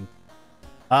painting.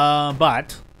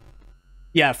 But,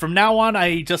 yeah, from now on,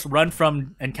 I just run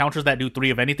from encounters that do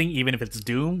 3 of anything, even if it's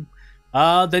Doom.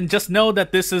 Then just know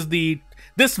that this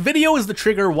video is the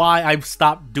trigger why I've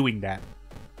stopped doing that.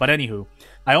 But anywho,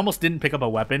 I almost didn't pick up a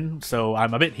weapon, so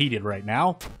I'm a bit heated right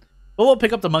now. But we'll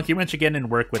pick up the monkey wrench again and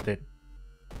work with it.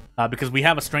 Because we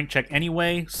have a strength check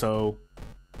anyway, so...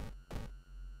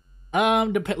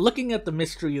 looking at the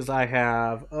mysteries I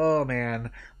have... Oh,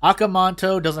 man.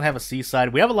 Akamanto doesn't have a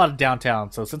seaside. We have a lot of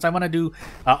downtown, so since I want to do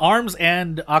Arms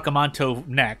and Akamanto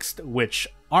next, which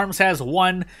Arms has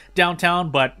 1 downtown,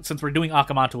 but since we're doing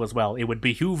Akamanto as well, it would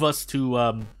behoove us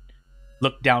to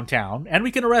look downtown, and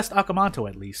we can arrest Akamanto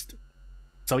at least.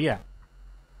 So, yeah.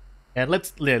 And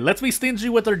let's be stingy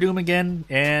with our Doom again,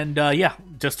 and yeah,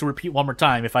 just to repeat one more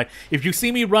time, if you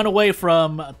see me run away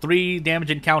from 3 damage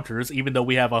encounters, even though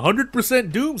we have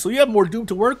 100% Doom, so you have more Doom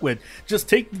to work with, just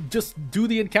do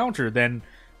the encounter, then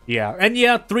yeah. And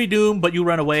yeah, 3 Doom, but you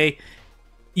run away,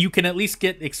 you can at least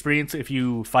get experience if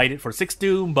you fight it for 6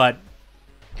 Doom, but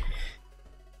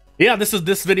yeah,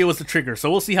 this video is the trigger, so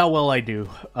we'll see how well I do.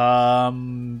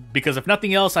 Because if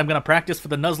nothing else, I'm gonna practice for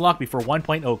the Nuzlocke before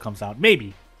 1.0 comes out,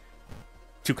 maybe.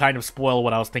 To kind of spoil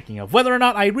what I was thinking of. Whether or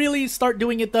not I really start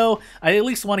doing it, though, I at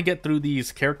least want to get through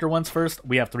these character ones first.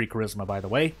 We have 3 charisma, by the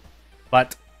way.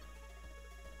 But,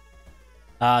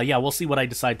 yeah, we'll see what I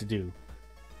decide to do.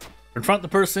 Confront the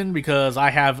person, because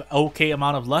I have okay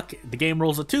amount of luck. The game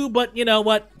rolls a 2, but you know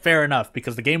what? Fair enough,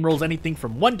 because the game rolls anything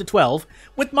from 1 to 12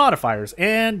 with modifiers.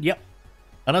 And, yep,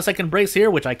 unless I can brace here,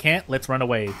 which I can't, let's run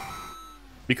away.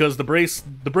 Because the brace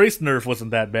nerf wasn't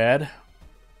that bad.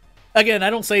 Again, I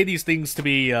don't say these things to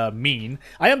be mean.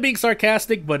 I am being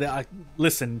sarcastic, but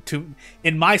listen,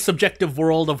 in my subjective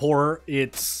world of horror,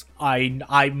 it's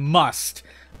I must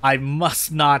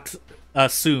not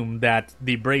assume that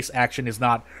the brace action is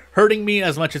not hurting me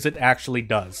as much as it actually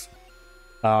does.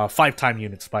 5-time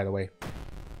units, by the way.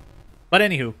 But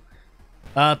anywho,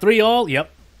 3 all,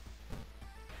 yep.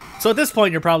 So at this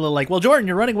point, you're probably like, well, Jordan,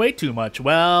 you're running way too much.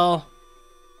 Well,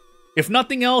 if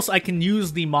nothing else, I can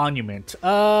use the monument. This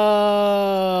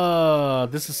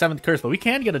is 7th curse, but we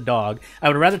can get a dog. I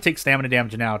would rather take stamina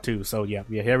damage now, too. So, yeah,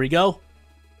 here we go.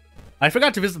 I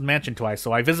forgot to visit the mansion twice,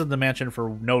 so I visited the mansion for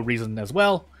no reason as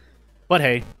well. But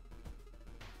hey.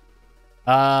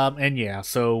 And yeah,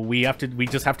 so we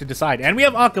just have to decide. And we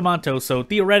have Akamanto, so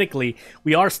theoretically,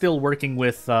 we are still working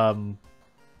with,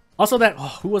 also that,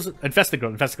 oh, who was it?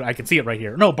 Infestigo, I can see it right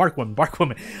here. No,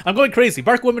 Barkwoman. I'm going crazy.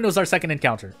 Barkwoman was our 2nd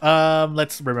encounter.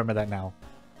 Let's remember that now.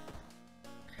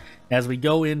 As we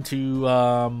go into,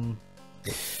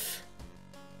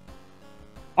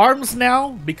 Arms now,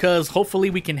 because hopefully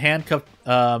we can handcuff,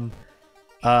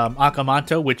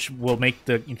 Akamanto, which will make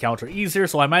the encounter easier,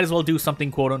 so I might as well do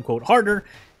something quote-unquote harder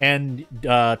and,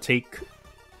 take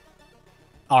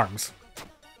Arms.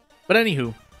 But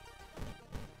anywho,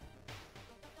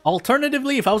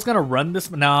 alternatively, if I was gonna run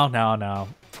this... No.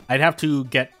 I'd have to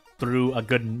get through a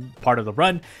good part of the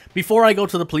run before I go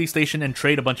to the police station and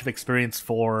trade a bunch of experience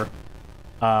for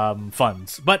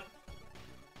funds. But,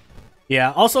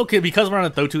 Yeah, also, because we're on a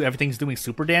Thotu, everything's doing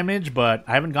super damage, but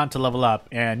I haven't gotten to level up.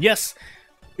 And yes,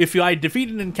 if I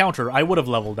defeated an encounter, I would have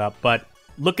leveled up, but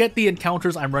look at the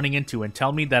encounters I'm running into and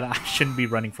tell me that I shouldn't be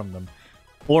running from them.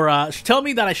 Or tell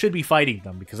me that I should be fighting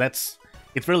them, because it's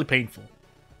really painful.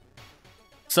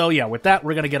 So yeah, with that,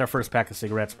 we're going to get our first pack of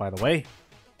cigarettes, by the way.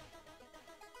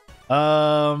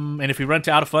 And if we run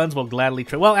out of funds, we'll gladly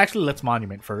trade. Well, actually, let's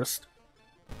monument first.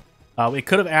 We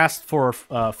could have asked for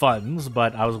funds,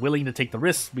 but I was willing to take the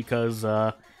risk because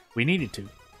we needed to.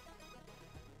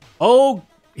 Oh,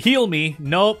 heal me.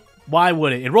 Nope. Why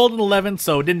would it? It rolled an 11,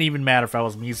 so it didn't even matter if I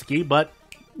was Mizuki, but,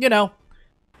 you know.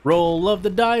 Roll of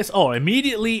the dice. Oh,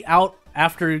 immediately out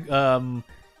after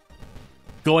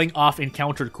going off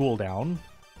encountered cooldown.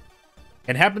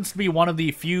 It happens to be one of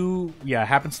the few... Yeah,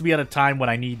 happens to be at a time when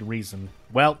I need reason.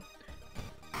 Well...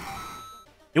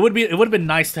 It would have been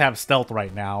nice to have stealth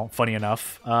right now, funny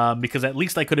enough, because at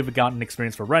least I could have gotten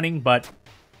experience for running, but,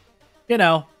 you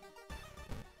know.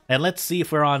 And let's see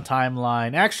if we're on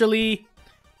timeline. Actually,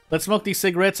 let's smoke these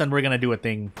cigarettes and we're going to do a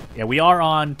thing. Yeah, we are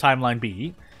on timeline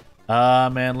B.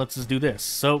 And let's just do this.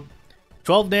 So,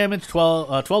 12 damage,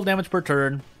 12 damage per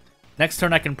turn. Next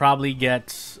turn I can probably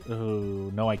get...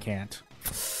 Oh, no I can't.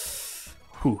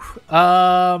 Whew.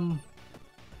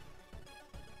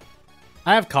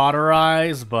 I have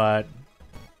Cauterize, but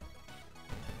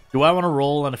do I want to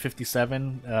roll on a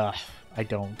 57? I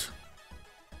don't.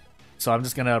 So I'm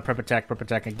just going to prep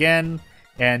attack again,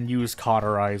 and use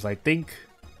Cauterize, I think.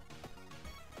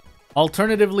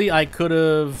 Alternatively, I could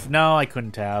have... No, I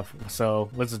couldn't have.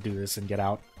 So let's just do this and get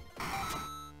out.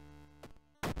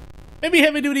 Maybe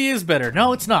Heavy Duty is better.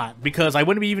 No, it's not, because I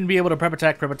wouldn't even be able to prep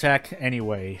attack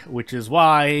anyway, which is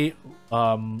why...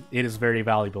 it is very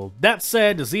valuable. That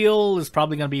said, Zeal is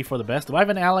probably going to be for the best. Do I have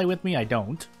an ally with me? I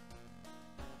don't.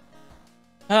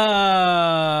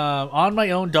 On my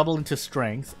own, double into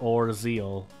Strength or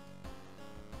Zeal.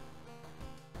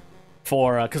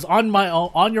 For because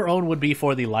on your own would be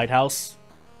for the Lighthouse,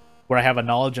 where I have a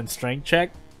Knowledge and Strength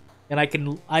check, and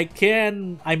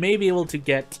I may be able to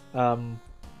get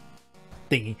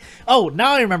thingy. Oh,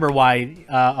 now I remember why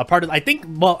a part of... I think,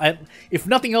 well, if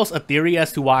nothing else, a theory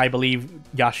as to why I believe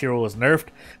Yashiro was nerfed.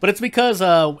 But it's because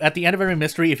at the end of every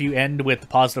mystery, if you end with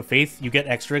Positive Faith, you get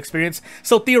extra experience.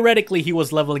 So theoretically, he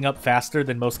was leveling up faster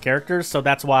than most characters. So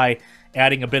that's why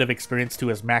adding a bit of experience to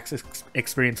his max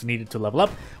experience needed to level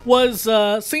up was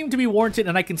seemed to be warranted.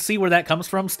 And I can see where that comes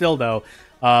from. Still, though,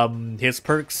 his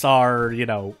perks are, you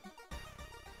know...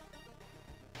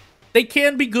 They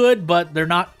can be good, but they're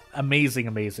not... amazing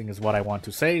is what I want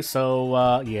to say,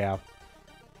 so, yeah.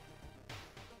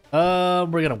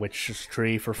 We're gonna Witch's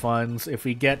Tree for funds. If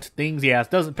we get things, yeah,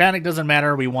 panic doesn't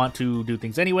matter, we want to do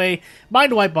things anyway.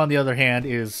 Mind Wipe, on the other hand,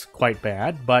 is quite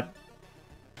bad, but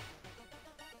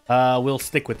we'll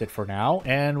stick with it for now,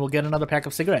 and we'll get another pack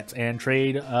of cigarettes, and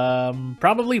trade,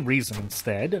 probably Reason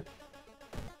instead,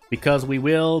 because we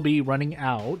will be running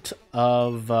out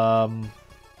of,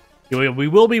 we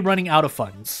will be running out of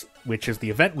funds, which is the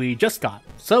event we just got.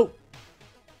 So,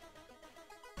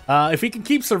 if we can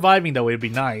keep surviving, though, it'd be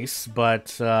nice.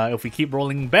 But if we keep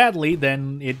rolling badly,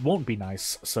 then it won't be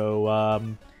nice.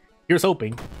 So, here's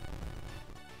hoping.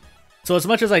 So, as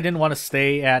much as I didn't want to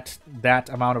stay at that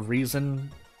amount of reason,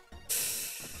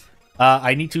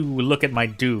 I need to look at my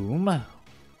Doom.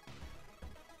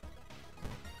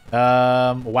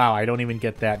 Wow, I don't even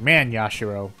get that. Man,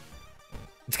 Yashiro.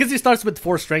 It's because he starts with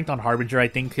 4 strength on Harbinger, I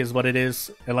think, is what it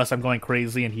is. Unless I'm going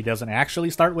crazy and he doesn't actually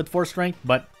start with 4 strength,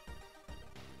 but...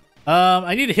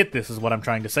 I need to hit this, is what I'm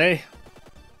trying to say.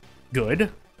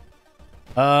 Good.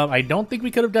 I don't think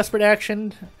we could have Desperate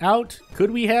Actioned out.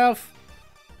 Could we have?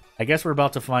 I guess we're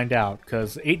about to find out,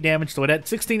 because 8 damage, so it had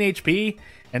 16 HP,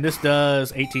 and this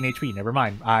does 18 HP. Never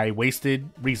mind. I wasted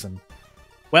Reason.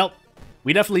 Well,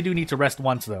 we definitely do need to rest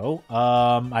once, though.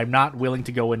 I'm not willing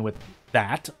to go in with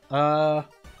that.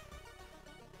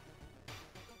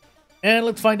 And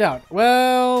let's find out.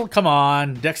 Well, come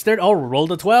on. Dexterity. Oh,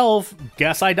 rolled a 12.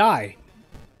 Guess I die.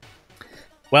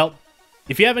 Well,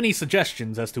 if you have any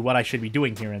suggestions as to what I should be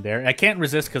doing here and there, I can't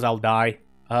resist because I'll die.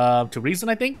 To Reason,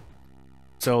 I think.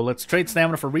 So let's trade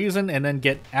Stamina for Reason and then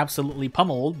get absolutely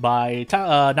pummeled by...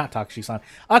 not Takeshi-san.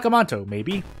 Akamanto,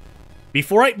 maybe.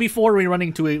 Before we run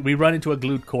into a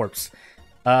glued corpse.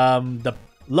 The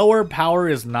lower power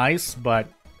is nice, but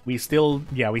we still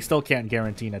can't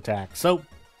guarantee an attack. So...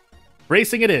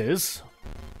 Bracing it is.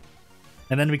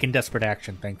 And then we can Desperate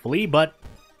Action, thankfully. But,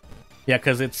 yeah,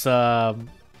 because it's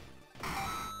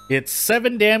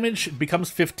 7 damage, it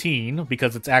becomes 15,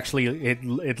 because it's actually,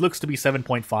 it looks to be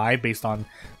 7.5 based on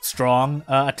strong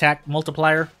attack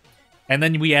multiplier. And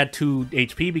then we add 2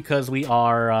 HP because we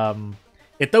are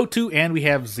Ithotu and we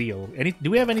have Zeal.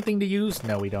 Do we have anything to use?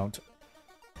 No, we don't.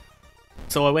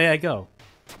 So away I go.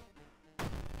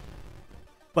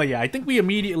 But yeah, I think we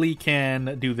immediately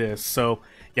can do this. So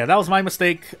yeah, that was my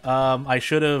mistake. I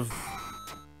should have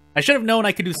known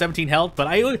I could do 17 health, but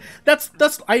I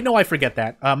know I forget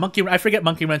that. I forget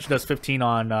Monkey Wrench does 15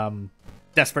 on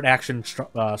Desperate Action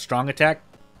Strong Attack.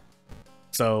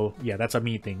 So yeah, that's a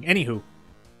me thing. Anywho,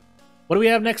 what do we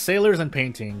have next? Sailors and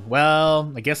painting.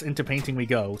 Well, I guess into painting we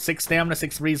go. 6 stamina,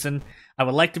 6 reason. I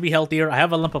would like to be healthier. I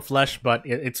have a lump of flesh, but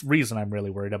it's reason I'm really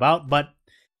worried about. But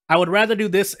I would rather do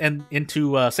this and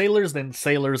into sailors than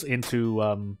sailors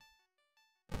into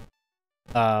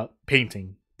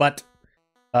painting. But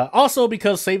also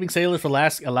because saving sailors for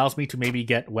last allows me to maybe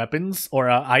get weapons or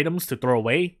items to throw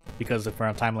away. Because if we're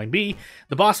on timeline B,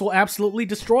 the boss will absolutely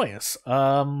destroy us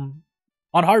on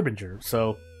Harbinger.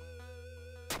 So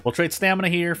we'll trade stamina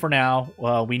here for now.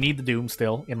 We need the Doom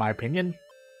still, in my opinion.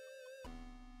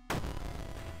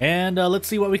 And let's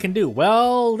see what we can do.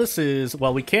 Well,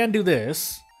 we can do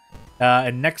this.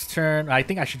 And next turn, I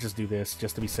think I should just do this,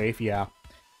 just to be safe, yeah.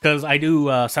 Because I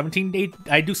do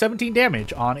 17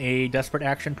 damage on a Desperate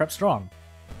Action Prep Strong.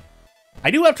 I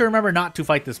do have to remember not to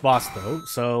fight this boss, though,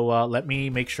 so let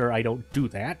me make sure I don't do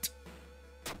that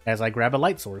as I grab a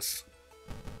light source.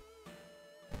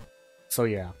 So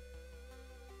yeah.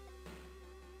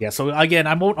 Yeah, so again,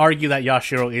 I won't argue that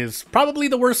Yashiro is probably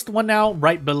the worst one now,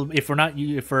 right? If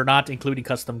we're not including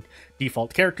custom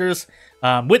default characters,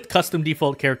 with custom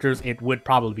default characters, it would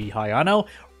probably be Hayano.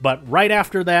 But right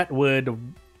after that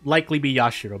would likely be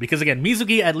Yashiro, because again,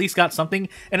 Mizuki at least got something,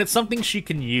 and it's something she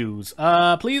can use.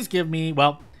 Please give me.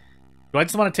 Well, do I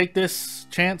just want to take this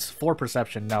chance for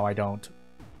perception? No, I don't.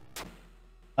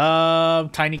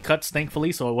 Tiny cuts,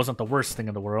 thankfully, so it wasn't the worst thing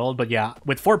in the world. But yeah,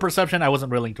 with 4 perception, I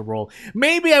wasn't willing to roll.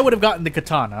 Maybe I would have gotten the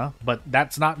katana, but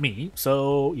that's not me,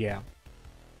 so yeah.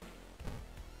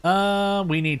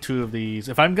 We need 2 of these.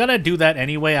 If I'm gonna do that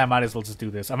anyway, I might as well just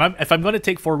do this. If I'm gonna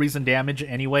take 4 reason damage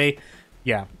anyway,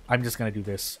 yeah, I'm just gonna do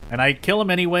this. And I kill him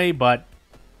anyway, but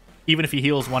even if he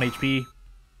heals 1 HP.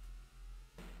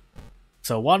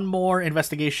 So 1 more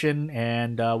investigation,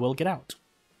 and we'll get out.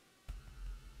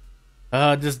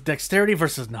 Just dexterity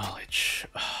versus knowledge.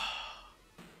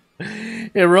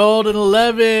 It rolled an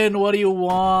 11. What do you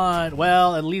want?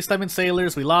 Well, at least I'm in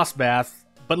sailors. We lost Bath,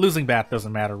 but losing Bath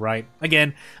doesn't matter, right?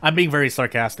 Again, I'm being very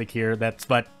sarcastic here.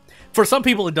 But for some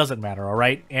people, it doesn't matter, all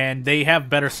right? And they have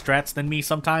better strats than me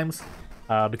sometimes,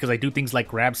 because I do things like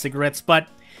grab cigarettes. But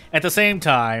at the same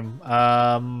time,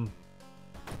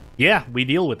 yeah, we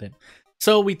deal with it.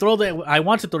 So we throw I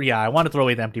want to throw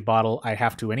away the empty bottle. I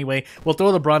have to anyway. We'll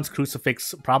throw the bronze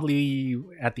crucifix probably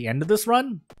at the end of this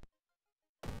run.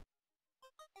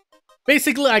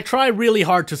 Basically, I try really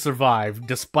hard to survive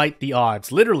despite the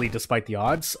odds. Literally despite the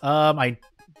odds. I'm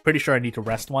pretty sure I need to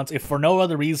rest once. If for no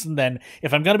other reason than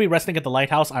if I'm going to be resting at the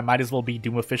lighthouse, I might as well be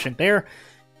doom efficient there.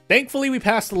 Thankfully, we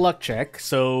passed the luck check,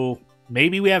 so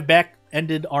maybe we have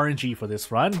back-ended RNG for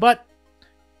this run, but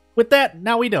with that,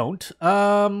 now we don't.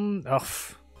 What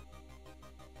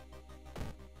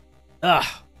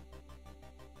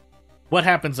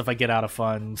happens if I get out of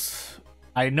funds?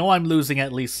 I know I'm losing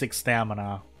at least 6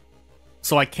 stamina,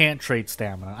 so I can't trade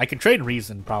stamina. I can trade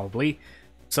reason, probably.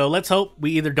 So let's hope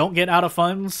we either don't get out of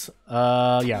funds.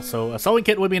 Yeah, so a sewing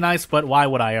kit would be nice, but why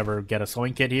would I ever get a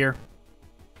sewing kit here?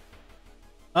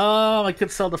 I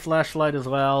could sell the flashlight as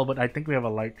well, but I think we have a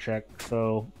light check,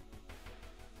 so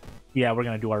yeah, we're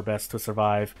gonna do our best to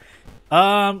survive.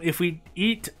 If we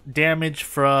eat damage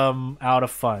from out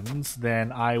of funds,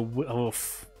 then I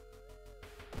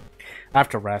have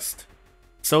to rest.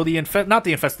 So not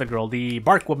the infested girl, the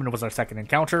bark woman was our second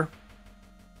encounter.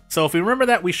 So if we remember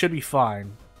that, we should be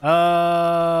fine.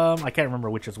 I can't remember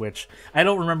which is which. I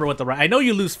don't remember what I know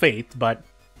you lose faith, but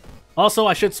also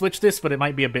I should switch this, but it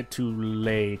might be a bit too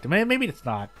late. Maybe it's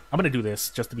not. I'm gonna do this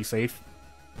just to be safe.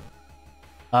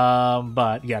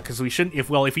 But yeah, because we shouldn't. If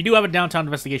we do have a downtown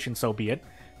investigation, so be it.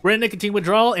 We're in nicotine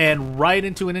withdrawal and right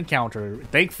into an encounter.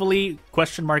 Thankfully,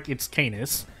 question mark, it's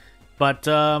Canis. But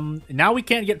now we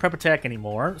can't get prep attack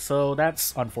anymore, so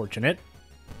that's unfortunate.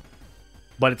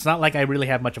 But it's not like I really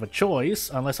have much of a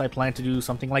choice unless I plan to do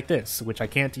something like this, which I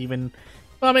can't even.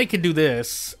 Well, I can do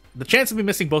this. The chance of me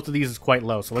missing both of these is quite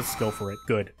low, so let's go for it.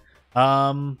 Good.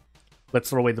 Let's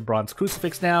throw away the bronze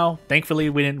crucifix now. Thankfully,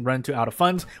 we didn't run out of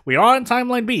funds. We are on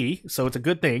timeline B, so it's a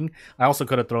good thing. I also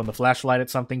could have thrown the flashlight at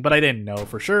something, but I didn't know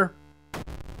for sure.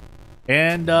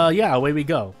 And yeah, away we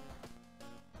go.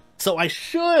 So I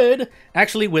should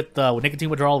actually with nicotine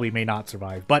withdrawal, we may not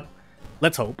survive, but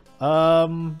let's hope.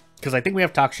 because I think we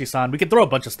have Takushi-san. We can throw a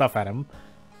bunch of stuff at him.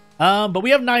 But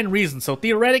we have 9 reasons, so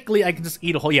theoretically I can just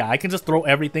eat a whole... Yeah, I can just throw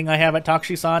everything I have at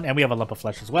Takushi-san, and we have a lump of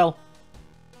flesh as well.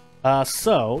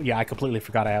 So, yeah, I completely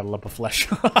forgot I had a lump of flesh.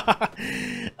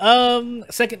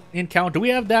 Second encounter, do we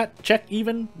have that check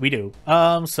even? We do.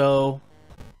 So...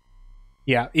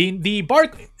 Yeah, in the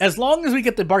bark, as long as we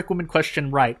get the Bark Woman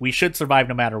question right, we should survive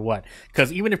no matter what.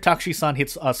 Because even if Takushi-san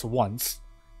hits us once,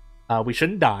 we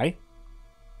shouldn't die.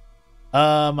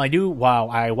 I do.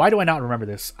 Wow. Why do I not remember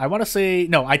this? I want to say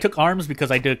no. I took arms because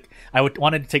I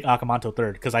wanted to take Akamanto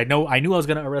third because I knew I was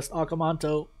gonna arrest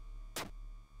Akamanto.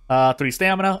 3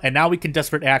 stamina, and now we can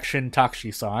desperate action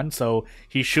Takushi-san. So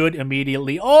he should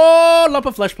immediately. Oh, lump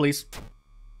of flesh, please.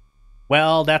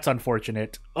 Well, that's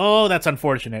unfortunate. Oh, that's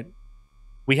unfortunate.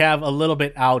 We have a little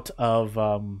bit out of.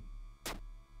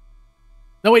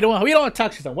 No, we don't want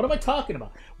Takushi-san. What am I talking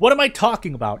about? What am I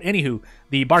talking about? Anywho,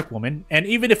 the Bark Woman. And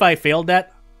even if I failed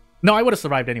that... No, I would have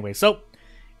survived anyway. So,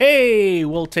 hey,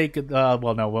 we'll take it...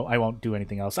 well, no, I won't do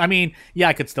anything else. I mean, yeah,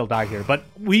 I could still die here. But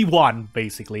we won,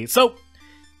 basically. So,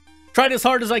 tried as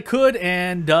hard as I could.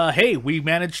 And, hey, we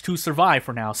managed to survive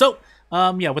for now. So,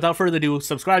 yeah, without further ado,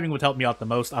 subscribing would help me out the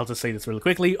most. I'll just say this really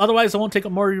quickly. Otherwise, I won't take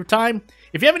up more of your time.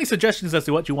 If you have any suggestions as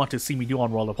to what you want to see me do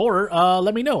on World of Horror,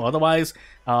 let me know. Otherwise,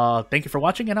 thank you for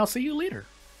watching, and I'll see you later.